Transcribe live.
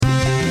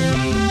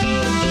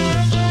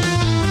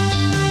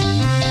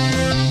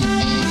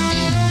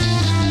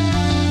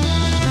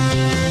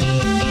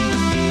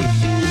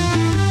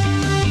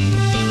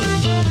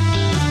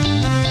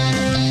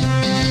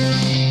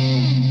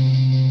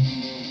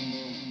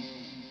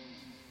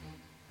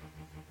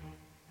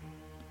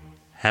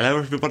Hello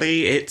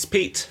everybody, it's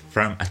Pete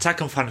from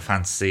Attack on Final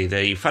Fantasy,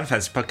 the Final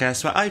Fantasy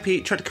podcast where I,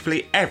 Pete, try to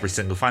complete every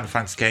single Final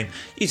Fantasy game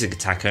using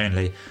attack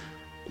only.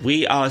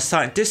 We are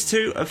starting Disc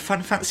 2 of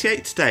Final Fantasy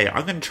VIII today.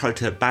 I'm going to try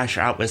to bash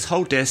out this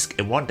whole disc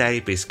in one day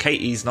because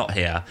Katie's not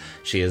here.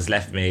 She has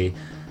left me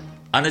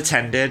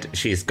unattended.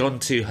 She has gone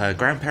to her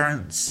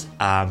grandparents,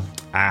 and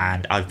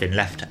I've been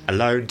left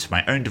alone to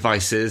my own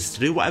devices to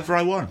do whatever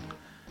I want.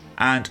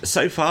 And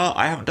so far,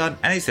 I haven't done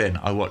anything.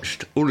 I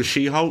watched all of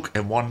She-Hulk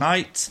in one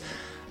night.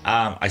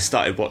 I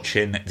started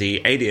watching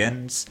the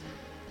Aliens,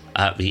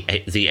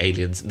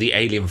 the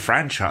Alien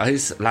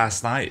franchise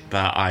last night,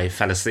 but I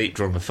fell asleep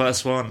during the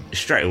first one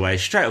straight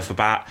off the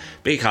bat,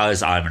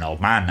 because I'm an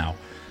old man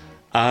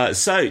now.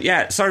 Sorry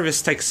this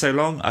is taking so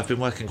long. I've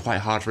been working quite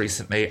hard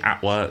recently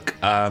at work,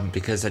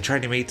 because they're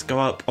training me to go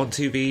up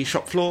onto the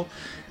shop floor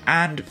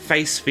and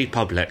face the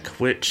public,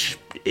 which,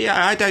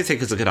 I don't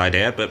think is a good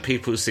idea, but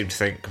people seem to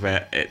think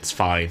that it's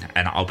fine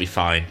and I'll be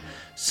fine.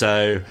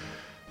 So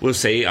we'll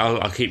see.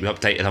 I'll keep you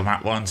updated on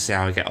that one, see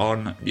how I get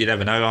on. You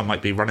never know, I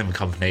might be running the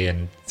company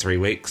in 3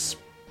 weeks.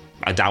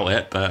 I doubt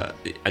it, but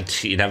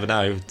you never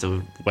know.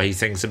 The way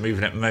things are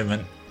moving at the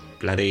moment,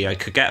 bloody, I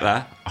could get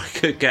there.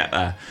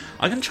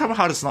 I'm going to try my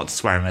hardest not to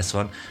swear in this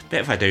one, but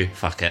if I do,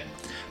 fuck it.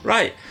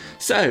 Right,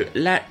 so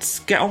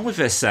let's get on with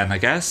this then, I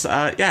guess.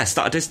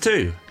 Start Disc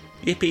 2.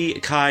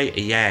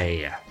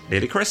 Yippee-ki-yay.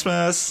 Nearly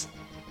Christmas.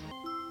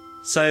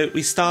 So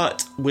we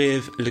start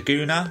with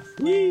Laguna.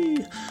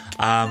 Whee!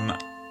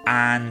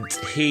 And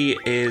he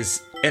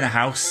is in a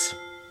house,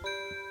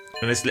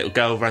 and this little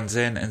girl runs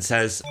in and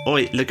says,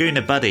 "Oi,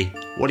 Laguna buddy,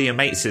 one of your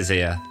mates is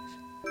here."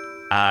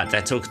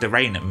 They're talking to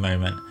Rain at the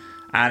moment,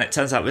 and it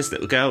turns out this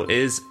little girl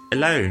is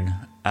Alone.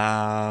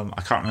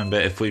 I can't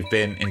remember if we've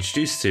been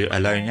introduced to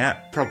Alone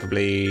yet.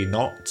 Probably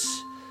not.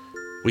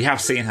 We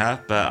have seen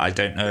her, but I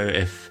don't know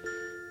if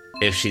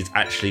she's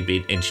actually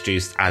been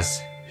introduced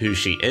as who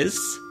she is.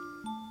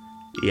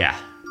 Yeah.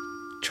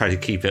 Try to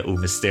keep it all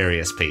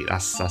mysterious, Pete.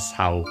 That's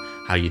how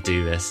you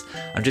do this.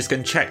 I'm just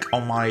going to check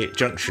on my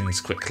junctions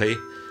quickly,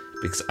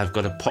 because I've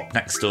got to pop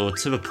next door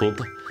to the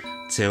pub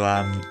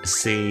to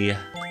see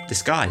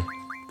this guy,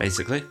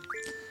 basically.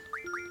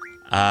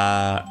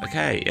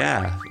 Okay,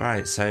 yeah,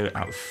 right. So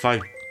out of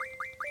 5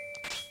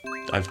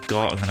 I'm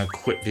going to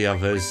quit the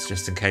others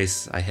just in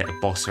case I hit a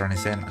boss or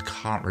anything. I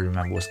can't really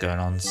remember what's going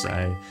on,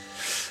 so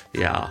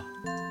yeah,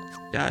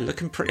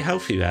 looking pretty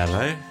healthy there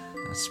though.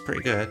 That's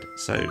pretty good.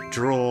 So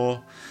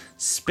draw,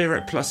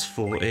 spirit plus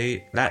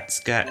 40. Let's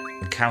get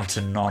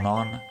encounter none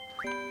on.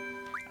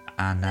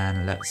 And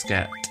then let's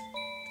get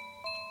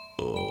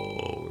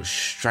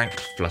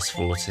strength plus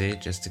 40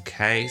 just in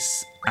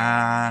case.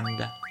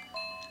 And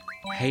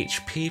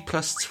HP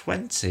plus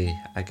 20,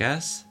 I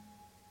guess.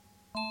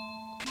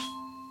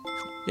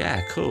 Yeah,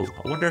 cool.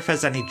 I wonder if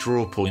there's any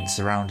draw points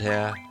around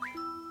here.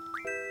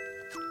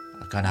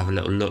 I'm going to have a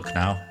little look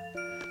now.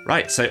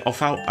 Right, so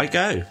off out I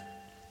go.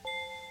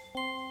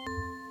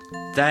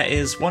 There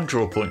is one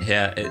draw point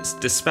here, it's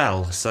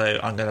Dispel, so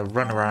I'm going to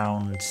run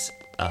around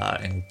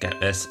and get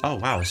this. Oh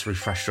wow, it's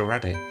refreshed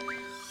already.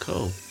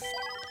 Cool.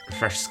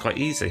 Refresh is quite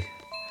easy.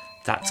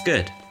 That's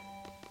good.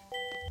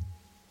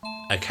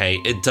 Okay,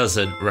 it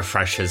doesn't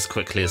refresh as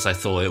quickly as I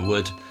thought it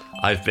would.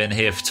 I've been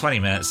here for 20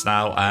 minutes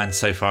now, and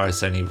so far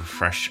it's only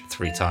refreshed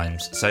 3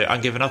 times. So I'm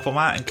giving up on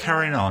that and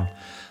carrying on.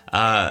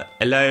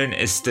 Alone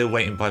is still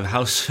waiting by the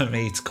house for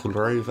me to call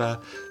her over,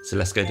 so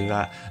let's go do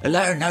that.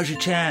 Alone, now's your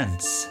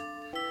chance.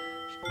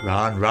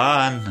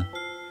 Run.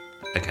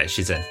 Okay,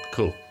 she's in.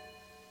 Cool.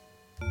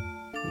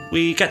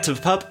 We get to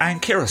the pub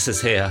and Kyros is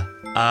here.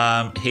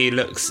 He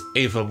looks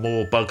even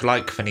more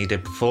bug-like than he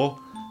did before.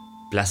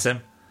 Bless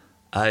him.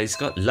 He's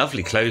got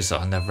lovely clothes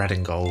on. They're red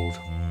and gold.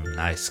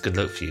 Nice. Good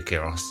look for you,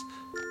 Kyros.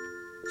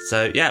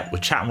 So, yeah, we're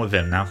chatting with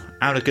him now.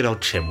 Out a good old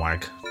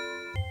chinwag.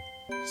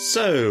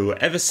 So,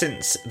 ever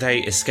since they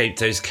escaped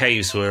those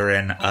caves we were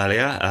in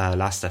earlier,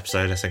 last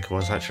episode I think it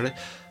was actually,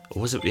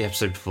 or was it the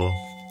episode before?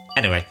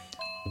 Anyway,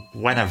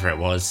 whenever it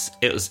was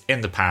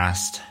in the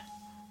past.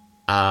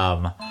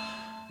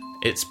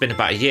 It's been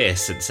about a year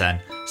since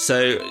then.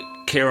 So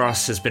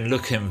Kyros has been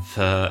looking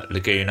for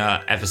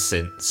Laguna ever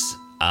since.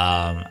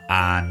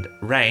 And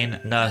Rain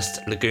nursed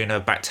Laguna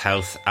back to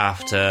health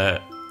after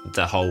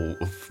the whole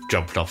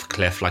jumping off a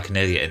cliff like an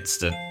idiot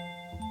incident.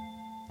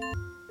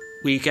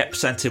 We get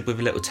presented with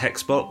a little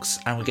text box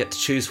and we get to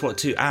choose what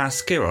to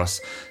ask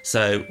Kyros.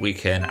 So we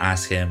can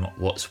ask him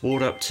what's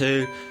Ward up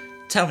to,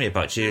 tell me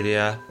about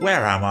Julia,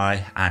 where am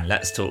I, and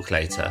let's talk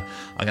later.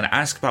 I'm going to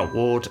ask about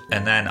Ward,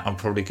 and then I'm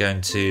probably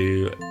going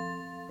to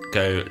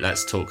go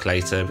let's talk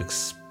later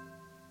because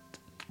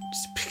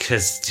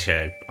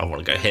I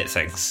want to go hit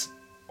things.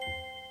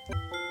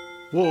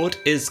 Ward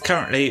is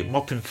currently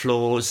mopping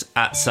floors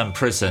at some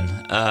prison.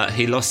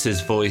 He lost his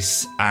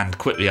voice and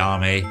quit the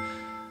army,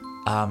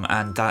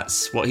 and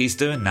that's what he's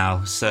doing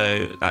now,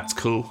 so that's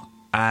cool.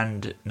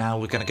 And now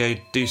we're going to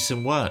go do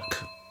some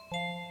work.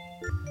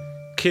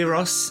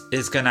 Kyros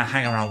is going to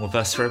hang around with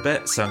us for a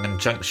bit, so I'm going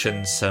to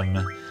junction some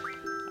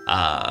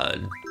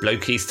blow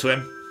keys to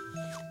him.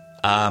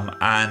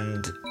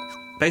 And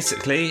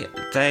basically,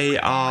 they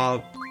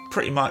are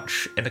pretty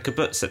much in a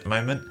kibbutz at the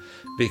moment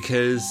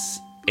because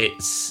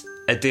it's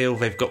a deal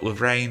they've got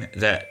with Rain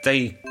that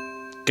they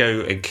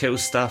go and kill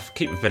stuff,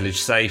 keep the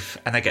village safe,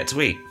 and they get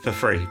to eat for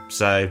free.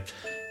 So,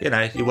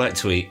 you work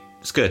to eat.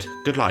 It's good.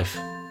 Good life.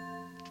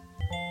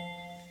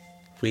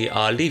 We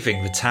are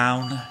leaving the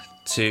town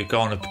to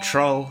go on a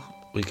patrol.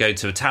 We go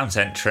to the town's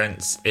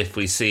entrance. If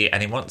we see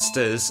any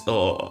monsters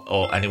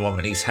or anyone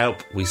that needs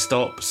help, we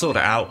stop, sort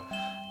it out,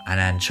 and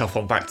then chop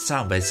on back to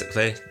town,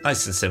 basically.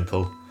 Nice and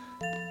simple.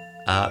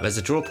 There's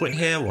a draw point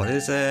here. What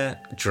is it?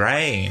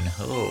 Drain.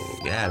 Oh,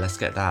 yeah, let's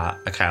get that.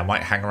 Okay, I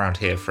might hang around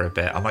here for a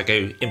bit. I might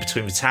go in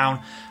between the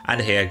town and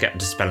here, get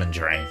Dispel and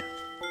Drain.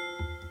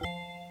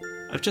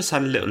 I've just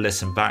had a little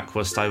listen back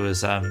whilst I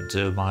was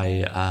doing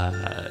my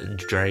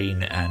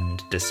Drain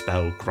and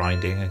Dispel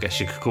grinding, I guess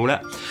you could call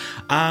it.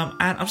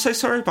 And I'm so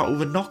sorry about all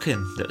the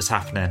knocking that was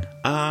happening.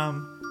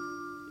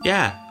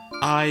 Yeah,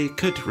 I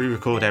could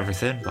re-record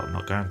everything, but I'm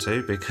not going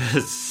to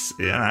because,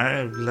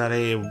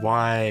 bloody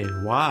why?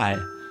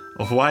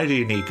 Why do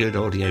you need good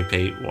audio,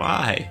 Pete?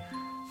 Why?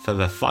 For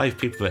the 5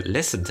 people that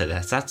listen to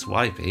this, that's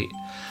why, Pete.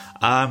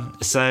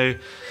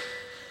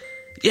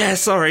 Yeah,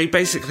 sorry,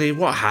 basically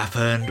what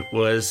happened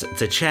was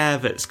the chair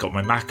that's got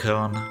my Mac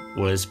on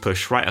was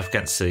pushed right up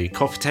against the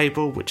coffee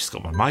table, which has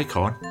got my mic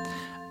on,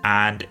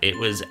 and it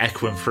was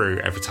echoing through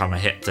every time I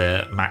hit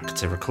the Mac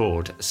to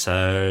record.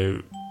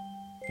 So,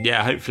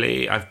 yeah,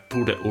 hopefully I've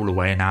pulled it all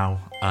away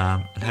now,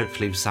 and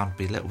hopefully the sound will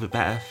be a little bit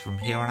better from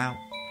here on out.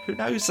 Who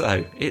knows,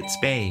 though?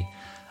 It's me.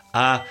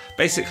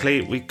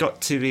 Basically, we got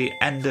to the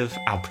end of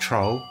our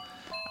patrol,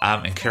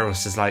 and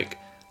Kyros is like,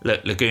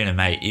 "Look, Laguna,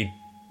 mate, you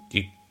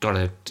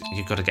gotta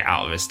get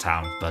out of this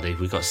town, buddy.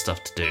 We got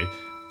stuff to do."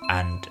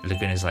 And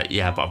Laguna's like,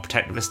 "Yeah, but I'm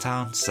protecting this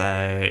town,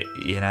 so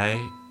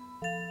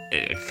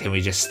can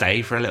we just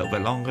stay for a little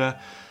bit longer?"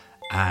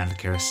 And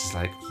Kyros is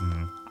like,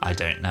 "I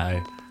don't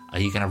know. Are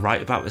you gonna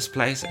write about this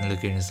place?" And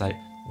Laguna's like,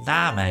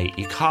 "Nah, mate,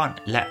 you can't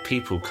let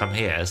people come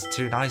here. It's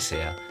too nice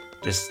here.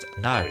 Just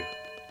no,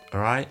 all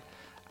right?"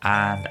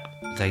 And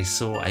they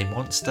saw a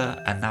monster,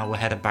 and now we're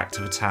headed back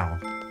to the town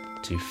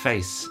to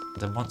face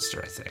the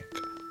monster, I think.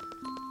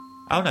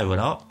 Oh no, we're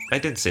not. They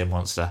didn't see a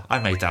monster. I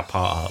made that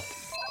part up.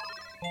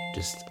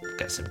 Just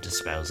get some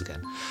dispels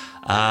again.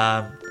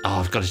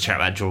 I've got to check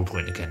that draw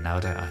point again now,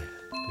 don't I?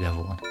 The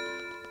other one.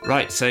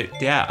 Right, so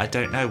yeah, I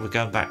don't know. We're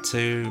going back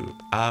to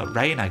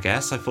Rain, I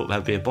guess. I thought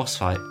there'd be a boss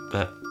fight,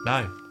 but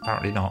no,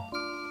 apparently not.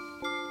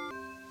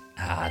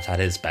 That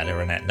is better,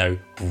 isn't it? No.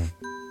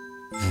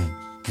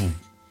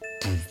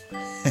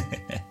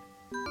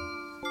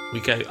 We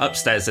go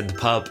upstairs in the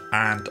pub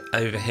and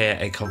overhear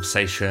a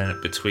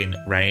conversation between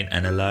Rain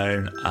and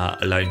Alone.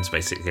 Alone's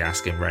basically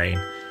asking Rain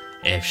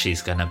if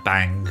she's going to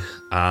bang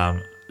marry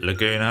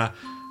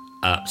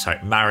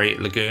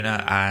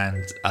Laguna,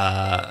 and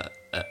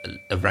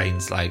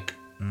Rain's like,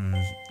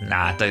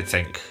 nah, I don't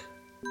think.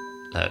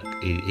 Look,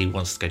 he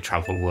wants to go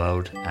travel the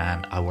world,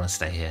 and I want to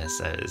stay here,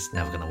 so it's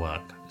never going to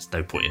work. There's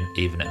no point in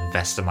even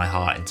investing my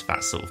heart into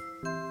that sort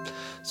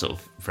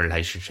of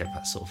relationship.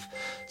 That sort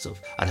of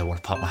I don't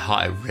want to put my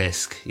heart at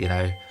risk, put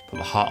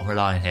my heart on the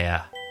line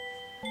here.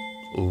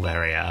 All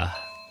very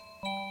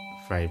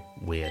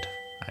weird,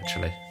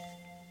 actually.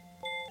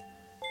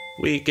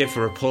 We give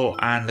a report,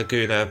 and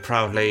Laguna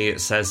proudly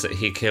says that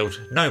he killed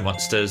no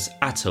monsters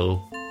at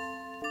all.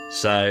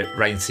 So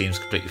Rain seems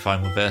completely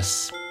fine with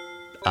us,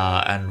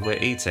 and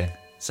we're eating.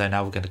 So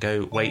now we're going to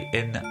go wait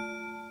in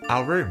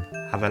our room,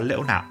 have a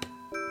little nap.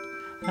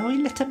 A wee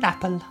little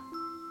napple.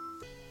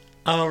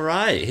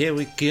 Alright, here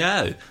we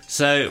go.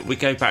 So we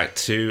go back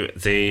to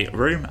the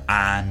room,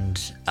 and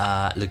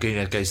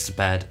Laguna goes to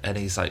bed, and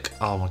he's like,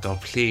 "Oh my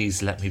god,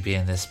 please let me be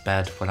in this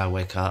bed when I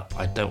wake up.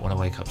 I don't want to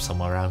wake up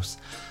somewhere else."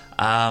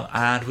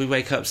 And we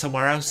wake up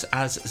somewhere else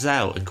as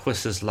Zell, and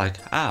Quista's like,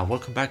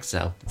 "Welcome back,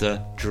 Zell.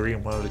 The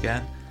dream world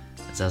again?"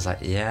 And Zell's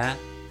like, "Yeah."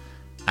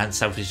 And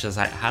Sophie's just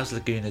like, "How's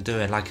Laguna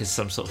doing?" Like it's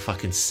some sort of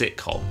fucking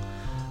sitcom.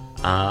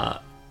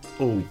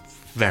 All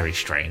very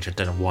strange. I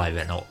don't know why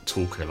they're not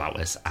talking about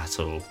this at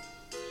all.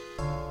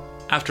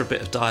 After a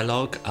bit of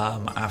dialogue,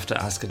 after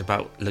asking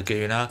about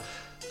Laguna,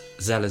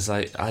 Zell is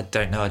like, "I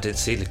don't know, I didn't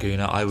see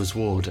Laguna. I was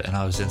Ward, and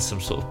I was in some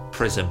sort of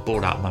prison,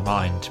 bored out of my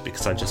mind,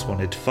 because I just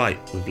wanted to fight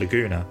with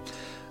Laguna."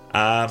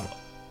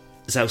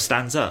 Zell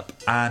stands up,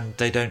 and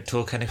they don't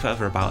talk any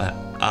further about it.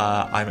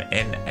 I'm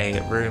in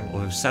a room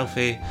with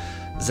Selfie,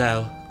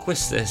 Zell,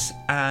 Quistis,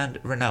 and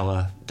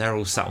Renoa. They're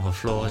all sat on the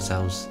floor.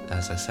 Zell's,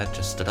 as I said,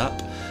 just stood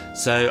up.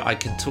 So I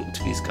can talk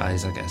to these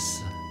guys, I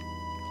guess.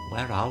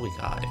 Where are we,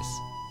 guys?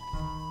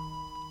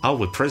 Oh,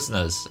 we're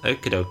prisoners.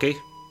 Okie dokie.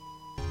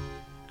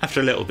 After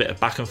a little bit of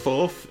back and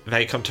forth,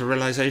 they come to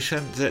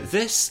realisation that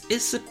this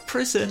is the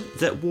prison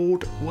that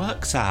Ward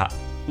works at.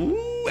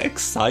 Ooh,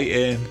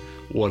 exciting.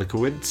 What a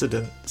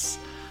coincidence.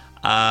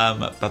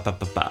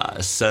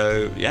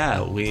 So,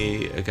 yeah,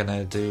 we are going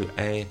to do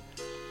a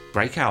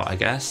breakout, I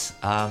guess.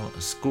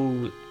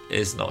 School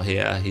is not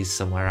here. He's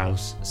somewhere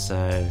else.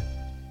 So,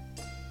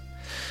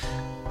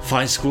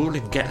 find school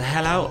and get the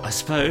hell out, I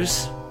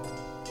suppose.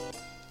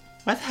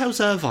 Where the hell's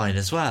Irvine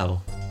as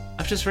well?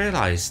 I've just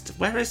realised.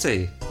 Where is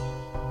he?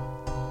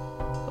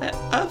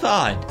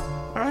 Irvine!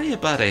 Where are you,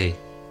 buddy?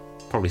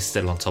 Probably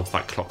still on top of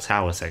that clock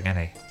tower thing, isn't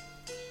he?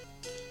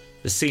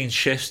 The scene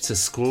shifts to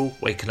Squall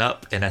waking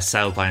up in a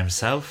cell by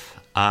himself.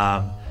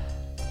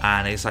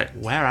 And he's like,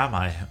 where am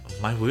I?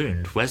 My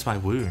wound. Where's my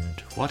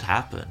wound? What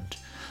happened?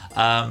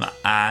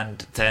 And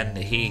then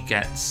he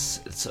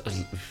gets...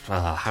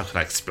 how can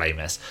I explain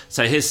this?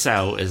 So his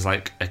cell is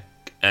like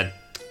a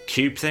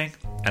cube thing,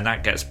 and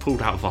that gets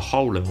pulled out of a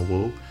hole in the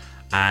wall,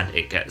 and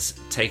it gets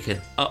taken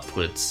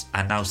upwards,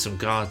 and now some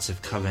guards have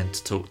come in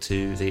to talk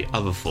to the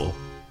other four.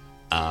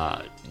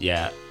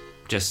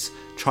 Just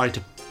try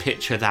to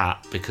picture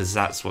that, because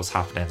that's what's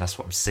happening, that's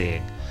what I'm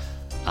seeing.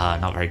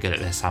 Not very good at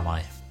this, am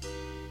I?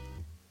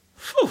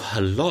 Whew,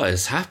 a lot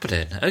is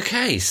happening.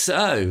 Okay,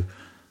 so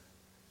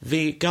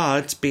the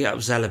guards beat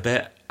up Zell a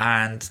bit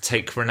and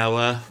take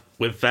Renoa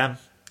with them.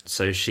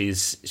 So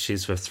she's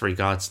with 3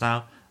 guards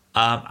now.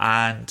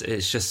 And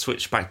it's just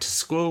switched back to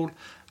Squall,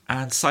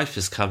 and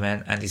Cypher's come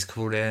in and he's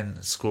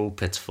calling Squall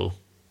pitiful.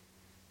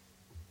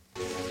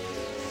 You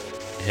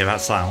hear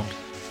that sound?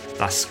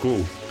 That's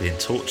Squall being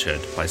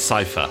tortured by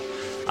Cypher.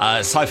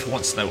 Cypher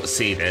wants to know what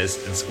seed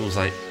is, and Squall's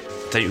like,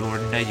 don't you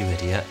already know, you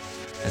idiot?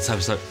 And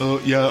Cypher's like, oh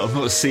yeah, I'm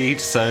not a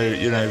seed, so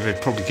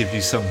they'd probably give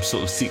you some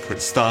sort of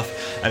secret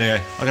stuff. Anyway,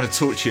 I'm going to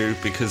torture you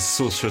because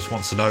Sorceress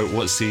wants to know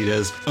what seed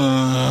is.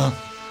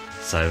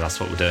 So that's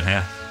what we're doing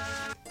here.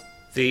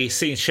 The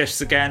scene shifts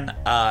again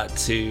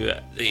to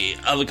the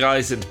other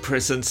guys in the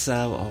prison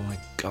cell. Oh my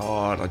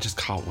god, I just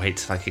can't wait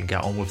till I can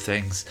get on with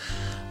things.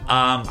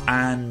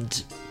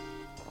 And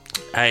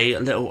a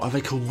little, are they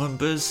called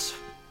Mumbas?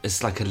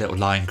 It's like a little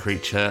lion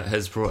creature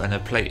has brought in a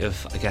plate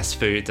of, I guess,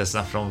 food. There's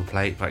nothing on the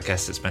plate, but I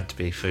guess it's meant to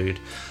be food.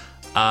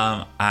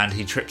 And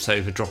he trips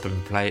over, dropping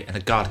the plate, and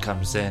a guard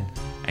comes in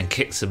and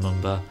kicks a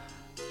Mumba.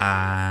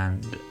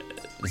 And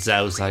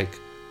Zell's like,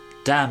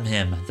 damn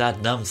him,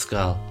 that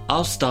numbskull.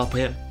 I'll stop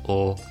him,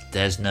 or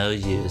there's no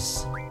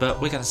use.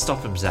 But we're going to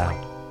stop him, Zell.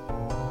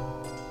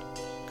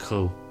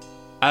 Cool.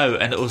 Oh,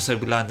 and also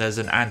we learned there's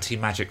an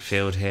anti-magic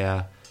field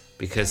here,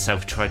 because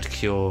Self tried to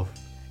cure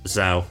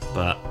Zell,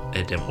 but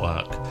it didn't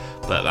work.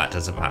 But that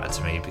doesn't matter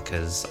to me,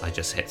 because I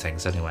just hit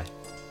things anyway.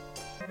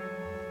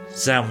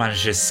 Zell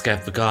manages to scare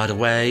the guard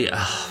away.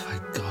 Oh my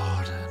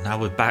god. Now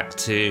we're back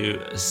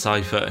to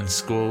Cypher and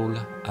Squall.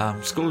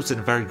 Squall's in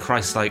a very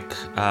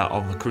Christ-like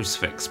on the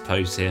crucifix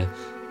pose here.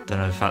 Don't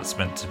know if that's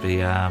meant to be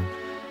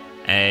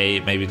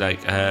maybe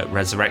like a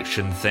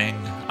resurrection thing.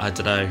 I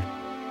don't know.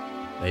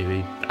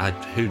 Maybe.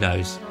 Who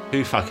knows?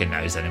 Who fucking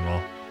knows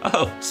anymore?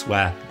 Oh,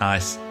 swear.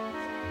 Nice.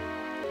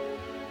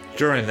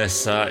 During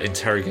this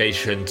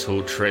interrogation,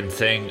 torturing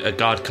thing, a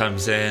guard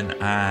comes in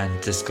and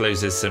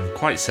discloses some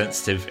quite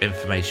sensitive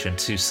information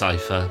to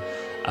Cypher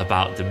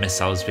about the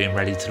missiles being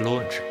ready to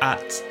launch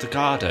at the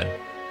garden.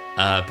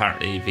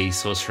 Apparently the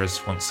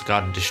sorceress wants the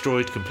garden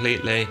destroyed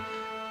completely,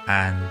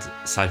 and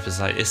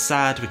Cypher's like, it's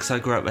sad because I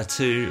grew up there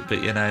too,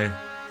 but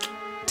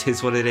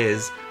tis what it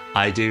is.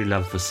 I do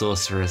love the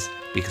sorceress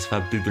because of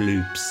her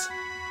boobaloops.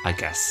 I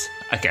guess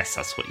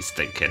that's what he's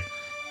thinking.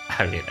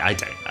 I mean, I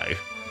don't know.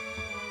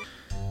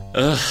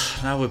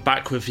 Now we're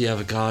back with the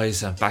other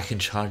guys and back in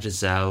charge of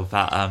Zell.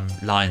 That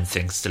lion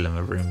thing's still in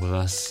the room with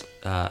us.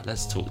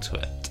 Let's talk to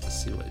it.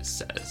 Let's see what it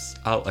says.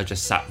 Oh, I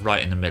just sat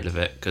right in the middle of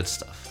it. Good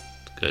stuff.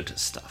 Good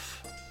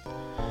stuff.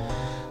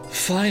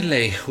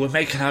 Finally, we're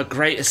making our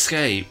great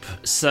escape.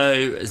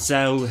 So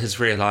Zell has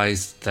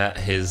realised that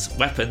his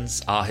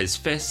weapons are his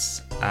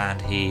fists,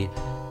 and he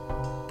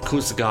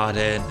calls the guard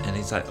in, and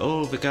he's like,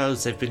 oh, the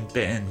girls, they've been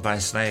bitten by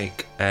a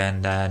snake.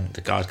 And then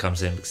the guard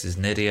comes in because he's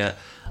an idiot.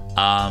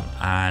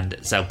 And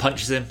Zell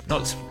punches him,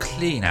 knocks him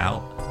clean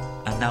out,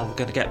 and now we're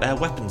going to get their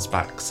weapons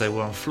back. So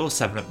we're on floor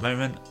 7 at the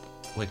moment.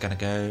 We're going to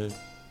go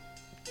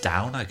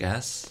down, I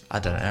guess. I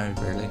don't know,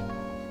 really.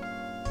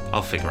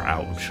 I'll figure it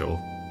out, I'm sure.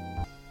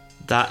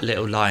 That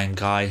little lion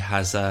guy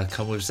has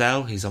come with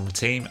Zell. He's on the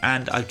team,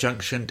 and I've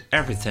junctioned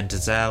everything to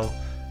Zell,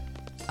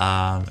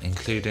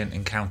 including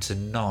encounter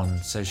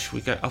none. So should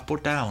we go up or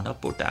down?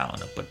 Up or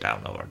down? Up or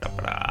down? Up or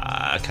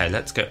down? Okay,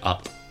 let's go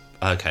up.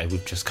 Okay,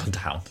 we've just gone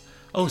down.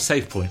 Oh,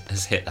 save point.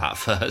 Let's hit that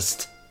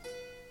first.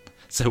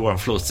 So we're on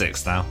floor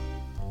 6 now.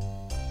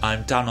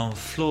 I'm down on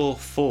floor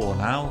 4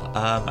 now,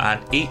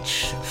 and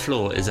each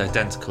floor is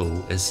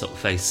identical, is sort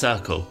of a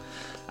circle.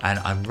 And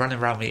I'm running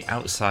around the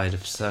outside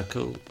of the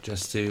circle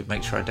just to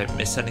make sure I don't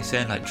miss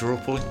anything, like draw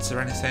points or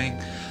anything.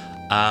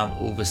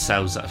 All the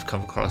cells that I've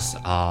come across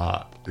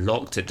are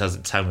locked. It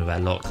doesn't tell me they're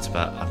locked,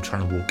 but I'm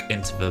trying to walk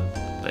into them,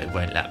 but it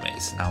won't let me.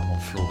 So now I'm on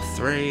floor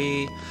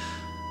 3.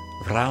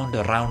 Round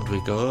and round we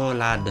go,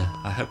 lad.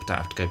 I hope I don't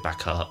have to go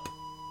back up.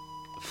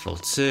 Floor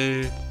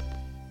 2.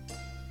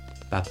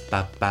 Ba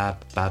ba ba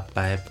ba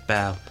ba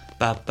ba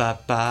ba ba ba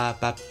ba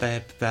ba ba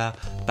ba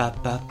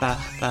ba ba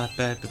ba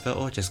ba ba.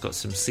 Oh, just got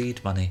some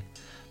seed money.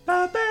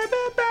 Ba ba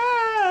ba ba.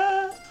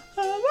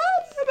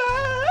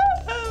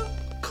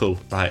 Cool.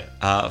 Right.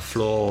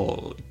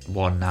 Floor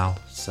 1 now.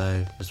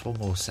 So there's one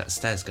more set of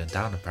stairs going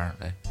down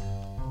apparently.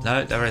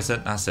 No, there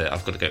isn't. That's it.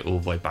 I've got to go all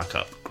the way back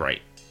up.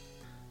 Great.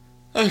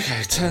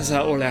 Okay, turns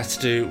out all I had to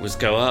do was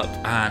go up,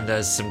 and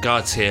there's some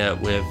guards here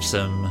with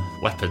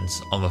some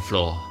weapons on the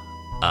floor.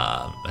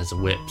 There's a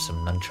whip,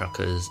 some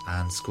nunchuckers,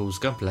 and Skull's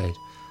gunblade.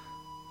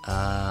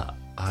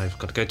 I've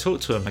got to go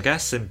talk to him, I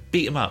guess, and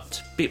beat him up.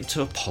 Beat him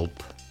to a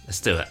pulp. Let's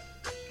do it.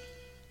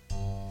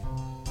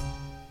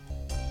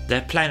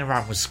 They're playing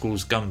around with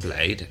Skull's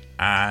gunblade,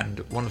 and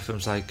one of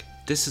them's like,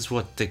 this is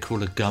what they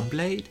call a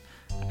gunblade?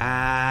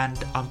 And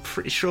I'm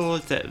pretty sure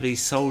that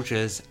these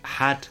soldiers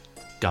had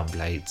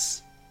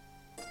gunblades.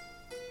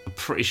 I'm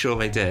pretty sure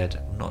they did.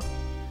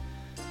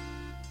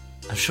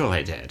 I'm sure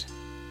they did.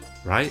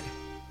 Right?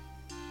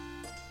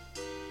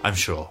 I'm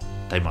sure.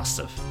 They must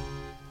have.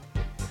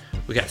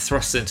 We get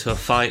thrust into a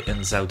fight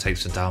and Zell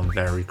takes them down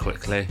very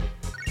quickly.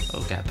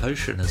 Oh, get a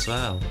potion as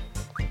well.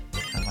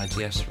 And my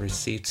GS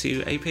received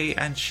 2 AP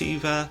and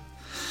Shiva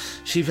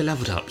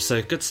leveled up,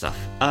 so good stuff.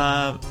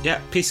 Yeah,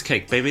 piece of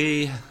cake,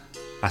 baby.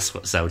 That's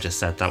what Zell just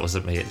said, that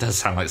wasn't me. It does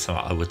sound like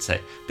something I would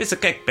say. Piece of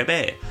cake,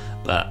 baby.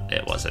 But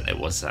it wasn't, it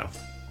was Zell.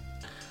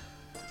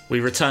 We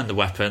return the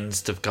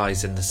weapons to the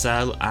guys in the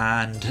cell,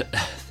 and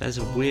there's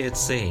a weird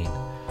scene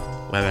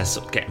where they're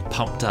sort of getting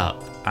pumped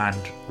up, and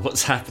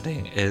what's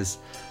happening is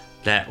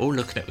they're all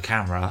looking at the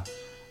camera,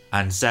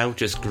 and Zell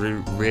just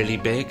grew really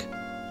big,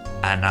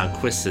 and now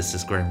Quistis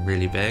has grown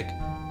really big,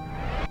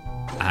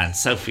 and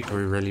Selfie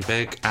grew really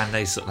big, and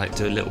they sort of like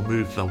do a little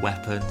move with their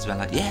weapons. They're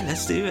like, yeah,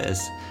 let's do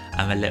this.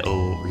 And the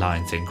little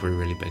lion thing grew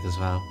really big as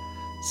well.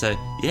 So,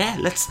 yeah,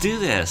 let's do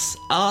this.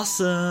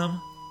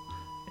 Awesome.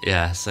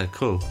 Yeah, so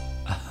cool.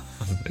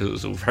 It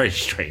was all very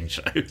strange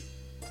though.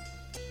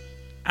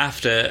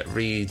 After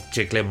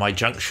rejiggling my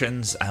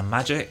junctions and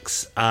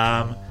magics,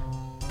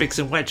 Biggs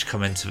and Wedge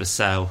come into the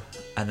cell,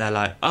 and they're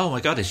like, oh my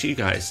god, it's you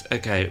guys.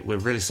 Okay, we're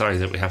really sorry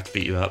that we have to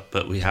beat you up,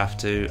 but we have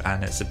to,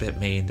 and it's a bit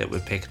mean that we're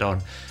picking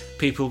on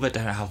people that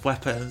don't have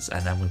weapons,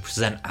 and then we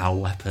present our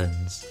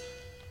weapons.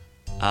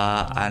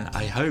 And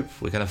I hope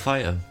we're going to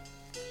fight them.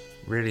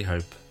 Really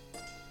hope.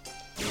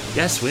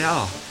 Yes, we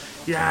are.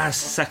 Yes,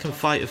 second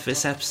fight of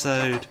this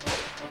episode.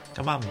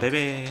 Come on,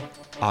 baby.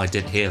 Oh, I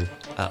didn't heal.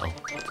 Uh-oh.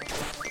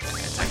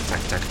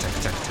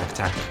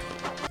 Attack.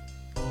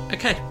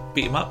 Okay,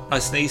 beat him up.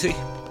 Nice and easy.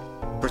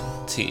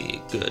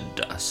 Pretty good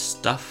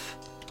stuff.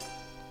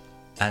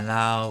 And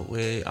now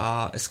we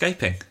are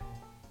escaping.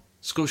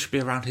 School should be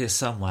around here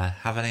somewhere.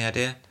 Have any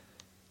idea?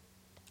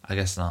 I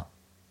guess not.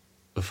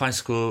 We'll find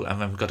school and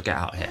then we've got to get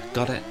out of here.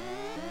 Got it?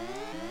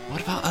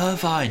 What about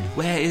Irvine?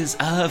 Where is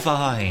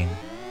Irvine?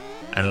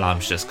 And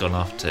alarm's just gone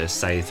off to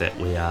say that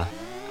we are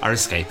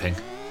escaping.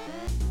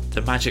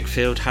 The magic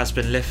field has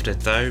been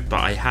lifted though, but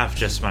I have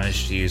just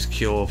managed to use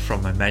Cure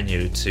from my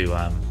menu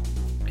to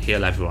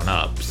heal everyone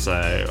up,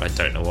 so I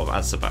don't know what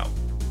that's about.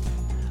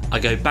 I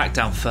go back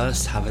down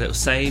first, have a little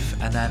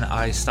save, and then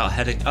I start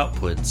heading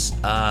upwards.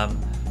 I'm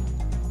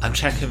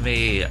checking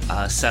the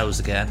cells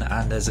again,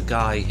 and there's a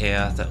guy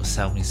here that will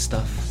sell me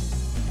stuff.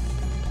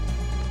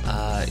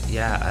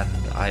 Yeah,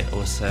 and I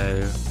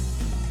also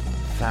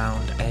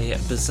found a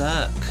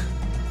berserk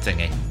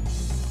thingy.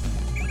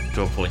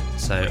 Draw point,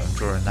 so I'm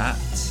drawing that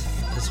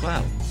as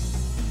well.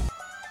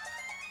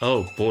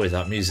 Oh boy,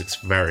 that music's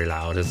very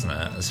loud, isn't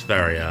it? It's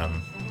very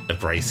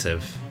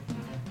abrasive.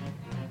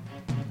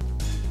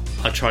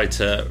 I tried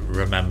to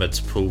remember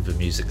to pull the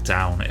music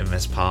down in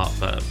this part,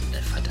 but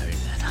if I don't,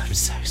 then I'm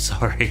so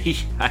sorry.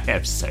 I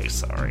am so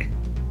sorry.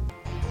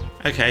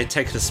 Okay,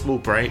 taking a small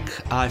break,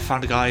 I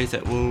found a guy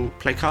that will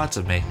play cards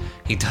with me.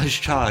 He does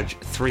charge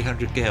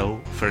 300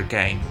 gil for a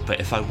game, but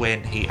if I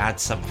win, he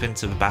adds something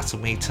to the battle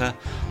meter.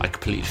 I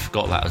completely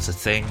forgot that was a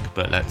thing,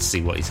 but let's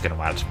see what he's going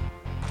to add.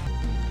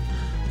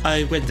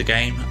 I win the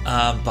game,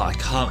 but I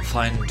can't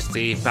find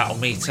the battle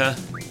meter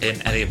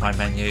in any of my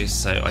menus,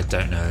 so I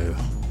don't know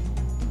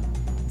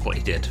what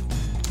he did.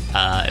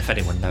 If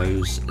anyone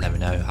knows, let me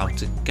know how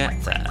to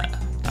get there.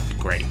 That'd be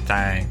great,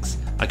 thanks.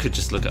 I could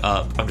just look it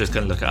up. I'm just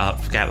going to look it up.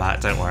 Forget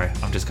that, don't worry.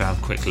 I'm just going to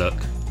have a quick look.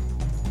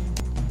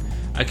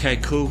 Okay,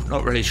 cool.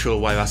 Not really sure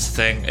why that's a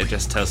thing. It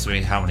just tells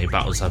me how many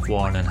battles I've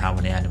won and how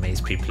many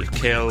enemies people have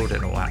killed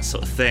and all that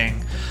sort of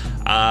thing.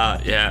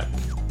 Yeah,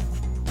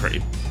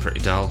 pretty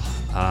dull.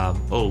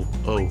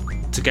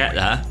 To get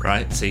there,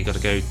 right, so you got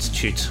to go to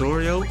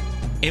tutorial,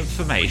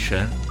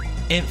 information,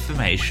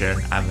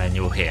 and then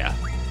you're here.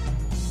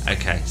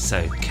 Okay,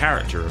 so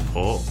character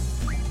report.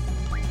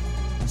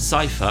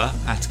 Cypher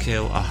had to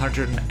kill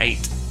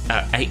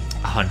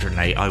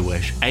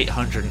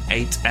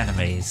 808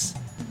 enemies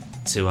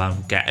to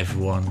get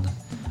everyone,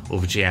 all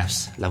the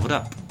GFs, leveled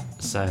up.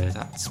 So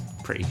that's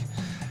pretty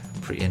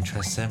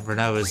interesting.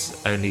 Renault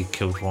has only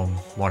killed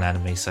one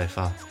enemy so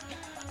far.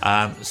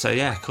 So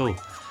yeah, cool.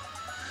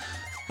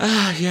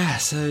 Yeah,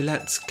 so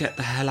let's get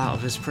the hell out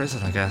of this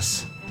prison, I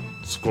guess.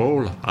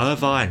 Squall,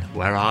 Irvine,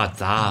 where art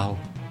thou?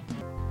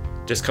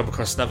 Just come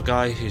across another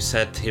guy who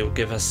said he'll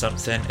give us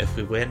something if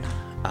we win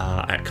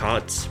at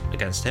cards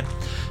against him.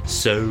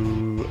 So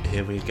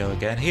here we go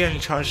again. He only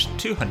charged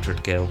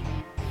 200 gil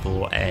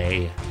for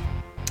a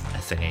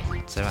thingy,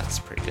 so that's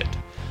pretty good.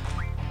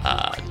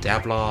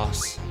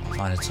 Diablos,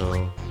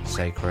 Minotaur,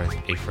 Sacred,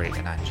 Ifrit,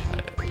 and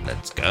Angelo.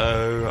 Let's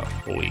go,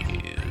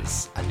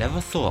 boys. I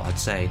never thought I'd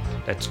say,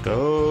 let's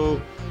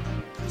go.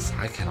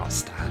 I cannot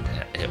stand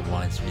it. It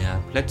winds me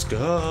up. Let's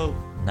go.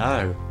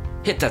 No.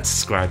 Hit that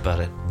subscribe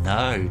button.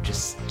 No.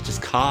 Just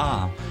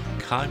calm.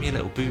 Calm your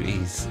little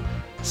booties.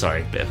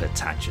 Sorry, bit of a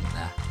tangent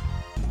there.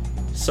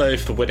 So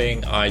for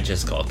winning, I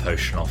just got a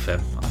potion off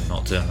him. I'm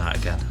not doing that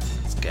again.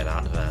 Let's get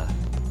out of there.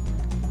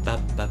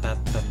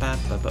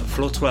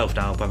 Floor 12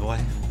 now, by the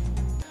way.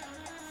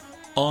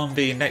 On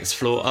the next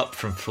floor up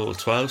from floor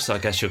 12, so I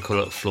guess you'll call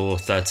it floor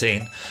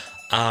 13,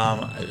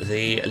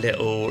 the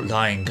little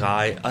lion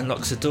guy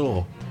unlocks a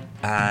door,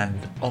 and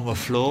on the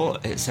floor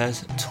it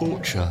says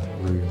torture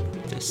room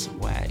this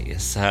way.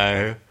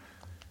 So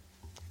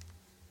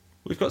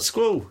we've got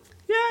school.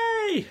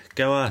 Yay!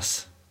 Go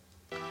us.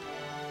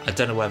 I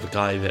don't know where the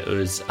guy that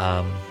was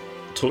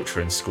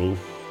torturing school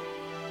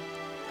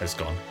has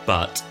gone,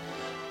 but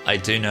I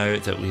do know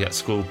that we get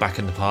school back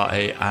in the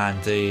party,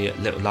 and the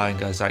little lion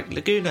guy's like,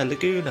 Laguna,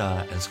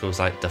 Laguna, and school's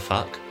like, the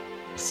fuck?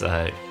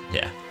 So,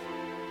 yeah.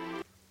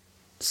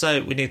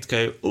 So we need to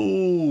go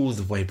all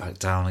the way back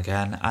down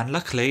again, and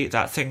luckily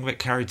that thing that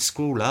carried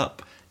school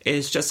up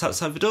is just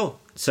outside the door.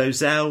 So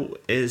Zell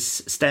is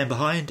staying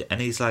behind,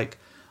 and he's like,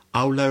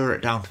 I'll lower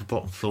it down to the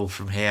bottom floor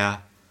from here.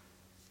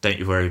 Don't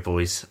you worry,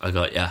 boys, I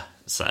got ya.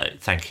 So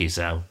thank you,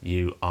 Zell.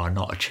 You are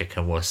not a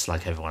chicken wuss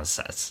like everyone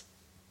says.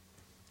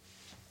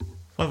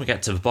 When we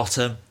get to the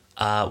bottom,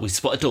 we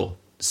spot a door.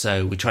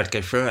 So we try to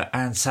go through it,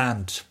 and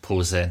sand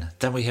pours in.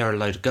 Then we hear a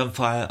load of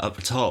gunfire up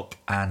the top,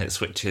 and it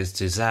switches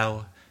to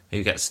Zell,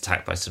 who gets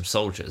attacked by some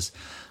soldiers.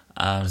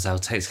 Zell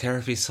takes care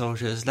of these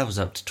soldiers, levels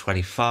up to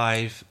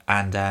 25,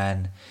 and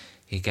then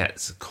he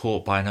gets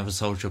caught by another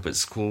soldier, but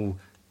Squall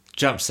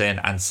jumps in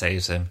and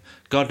saves him.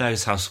 God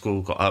knows how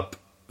Squall got up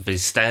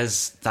these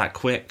stairs that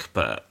quick,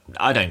 but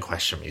I don't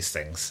question these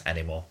things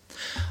anymore.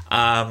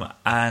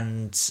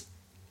 And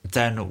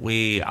then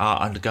we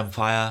are under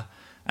gunfire,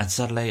 and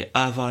suddenly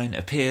Irvine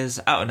appears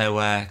out of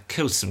nowhere,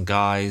 kills some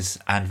guys,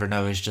 and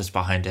Renoa is just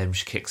behind him.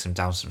 She kicks him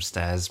down some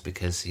stairs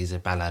because he's a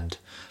bellend,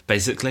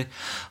 basically.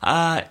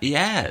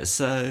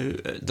 So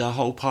the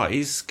whole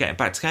party's getting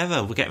back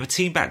together. We're getting the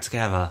team back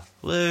together.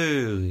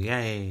 Woo,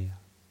 yay.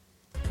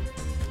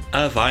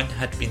 Irvine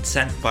had been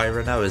sent by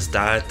Renoa's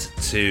dad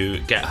to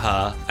get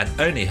her, and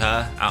only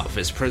her, out of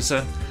his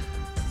prison.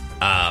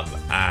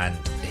 And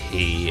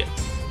he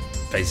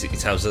basically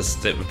tells us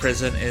that the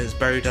prison is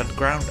buried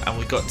underground and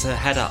we got to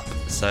head up,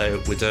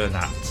 so we're doing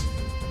that.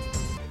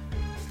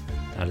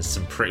 That is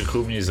some pretty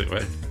cool music,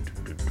 right?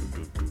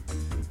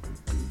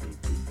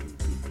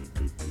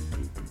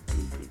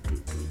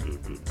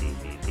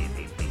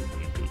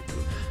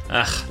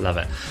 Love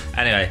it.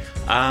 Anyway,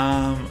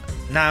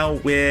 now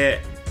we're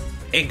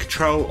in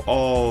control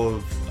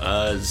of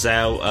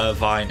Zell,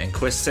 Irvine and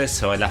Quistis,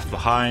 who I left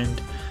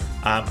behind.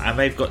 And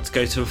they've got to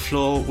go to a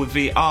floor with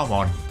the arm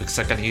on, because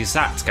they're going to use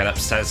that to get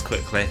upstairs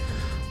quickly.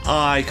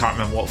 I can't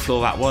remember what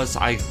floor that was.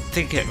 I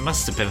think it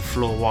must have been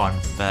floor 1,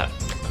 but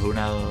who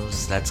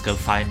knows? Let's go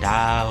find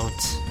out.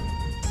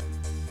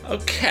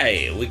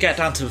 Okay, we get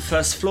down to the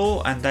first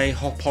floor and they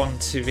hop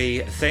onto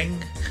the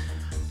thing.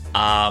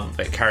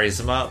 It carries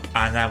them up,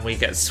 and then we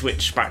get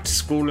switched back to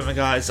school with the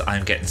guys.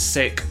 I'm getting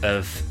sick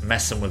of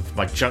messing with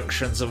my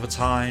junctions all the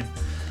time.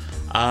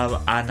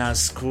 And now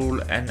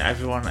school and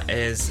everyone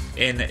is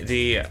in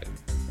the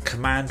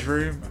command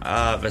room.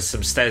 There's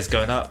some stairs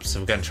going up, so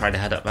we're going to try to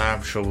head up there.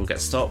 I'm sure we'll get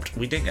stopped.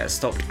 We didn't get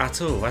stopped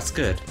at all. That's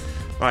good.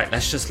 Right,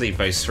 let's just leave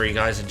those 3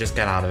 guys and just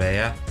get out of here,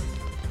 yeah?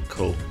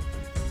 Cool.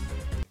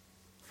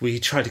 We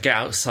tried to get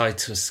outside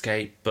to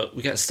escape, but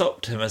we get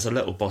stopped. And there's a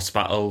little boss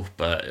battle,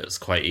 but it was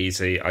quite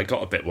easy. I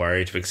got a bit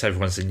worried because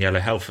everyone's in yellow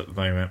health at the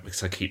moment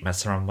because I keep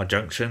messing around with my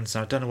junctions.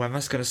 And I don't know when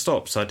that's going to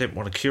stop, so I didn't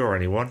want to cure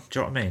anyone. Do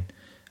you know what I mean?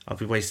 I'll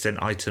be wasting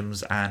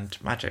items and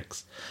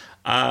magics.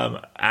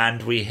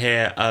 And we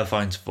hear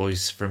Irvine's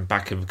voice from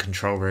back in the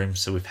control room,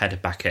 so we've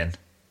headed back in.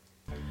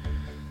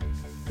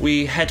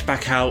 We head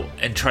back out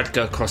and try to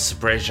go across the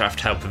bridge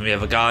after helping the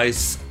other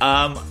guys.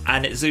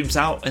 And it zooms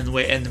out and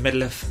we're in the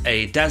middle of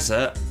a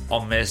desert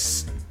on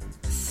this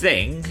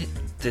thing,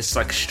 this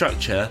like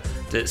structure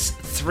that's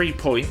 3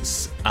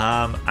 points,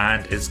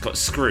 and it's got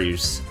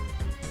screws.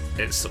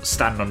 It's sort of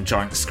standing on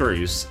giant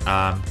screws.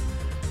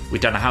 We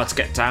don't know how to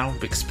get down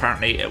because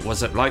apparently it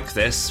wasn't like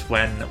this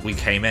when we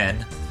came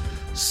in.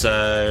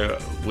 So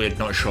we're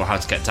not sure how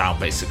to get down,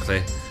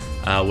 basically.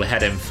 We're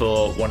heading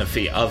for one of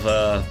the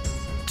other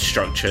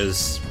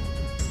structures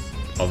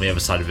on the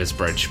other side of this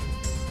bridge.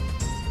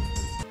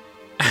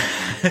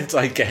 And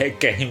I get a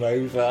game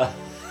over.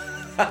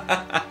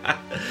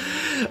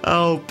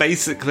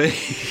 Basically,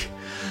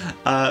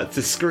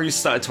 the screws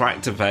started to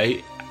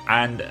activate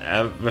and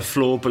the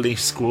floor beneath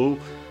Squall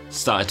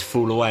started to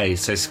fall away.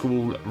 So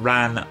Squall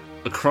ran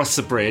across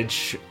the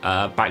bridge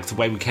back to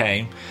where we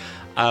came,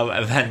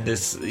 and then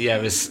this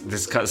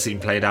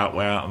cutscene played out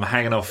where I'm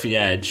hanging off the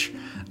edge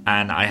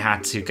and I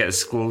had to get the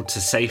school to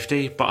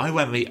safety, but I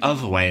went the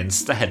other way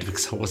instead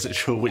because I wasn't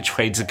sure which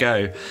way to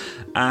go,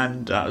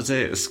 and that was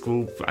it. The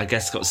school, I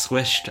guess, got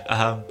squished.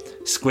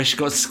 Squish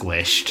got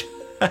squished.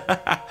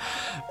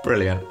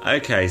 Brilliant.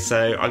 Okay,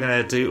 so I'm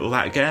going to do all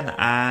that again,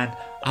 and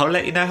I'll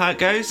let you know how it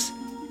goes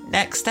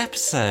next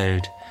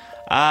episode.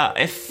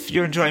 If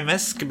you're enjoying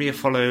this, give me a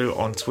follow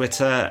on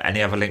Twitter.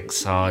 Any other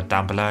links are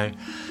down below.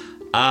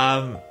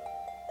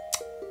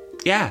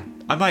 Yeah,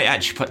 I might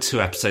actually put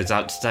 2 episodes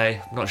out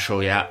today. I'm not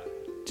sure yet,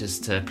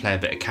 just to play a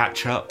bit of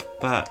catch up.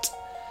 But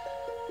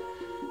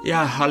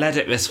yeah, I'll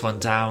edit this one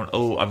down.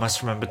 Oh, I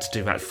must remember to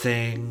do that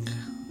thing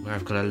where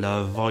I've got to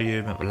lower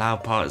volume at the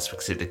loud parts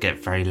because it did get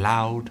very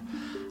loud.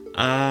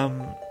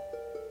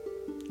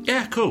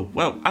 Yeah, cool.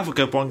 Well, have a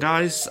good one,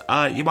 guys.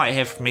 You might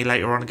hear from me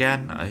later on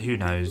again. Who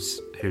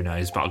knows?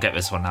 But I'll get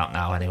this one out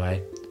now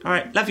anyway.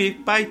 Alright, love you.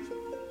 Bye.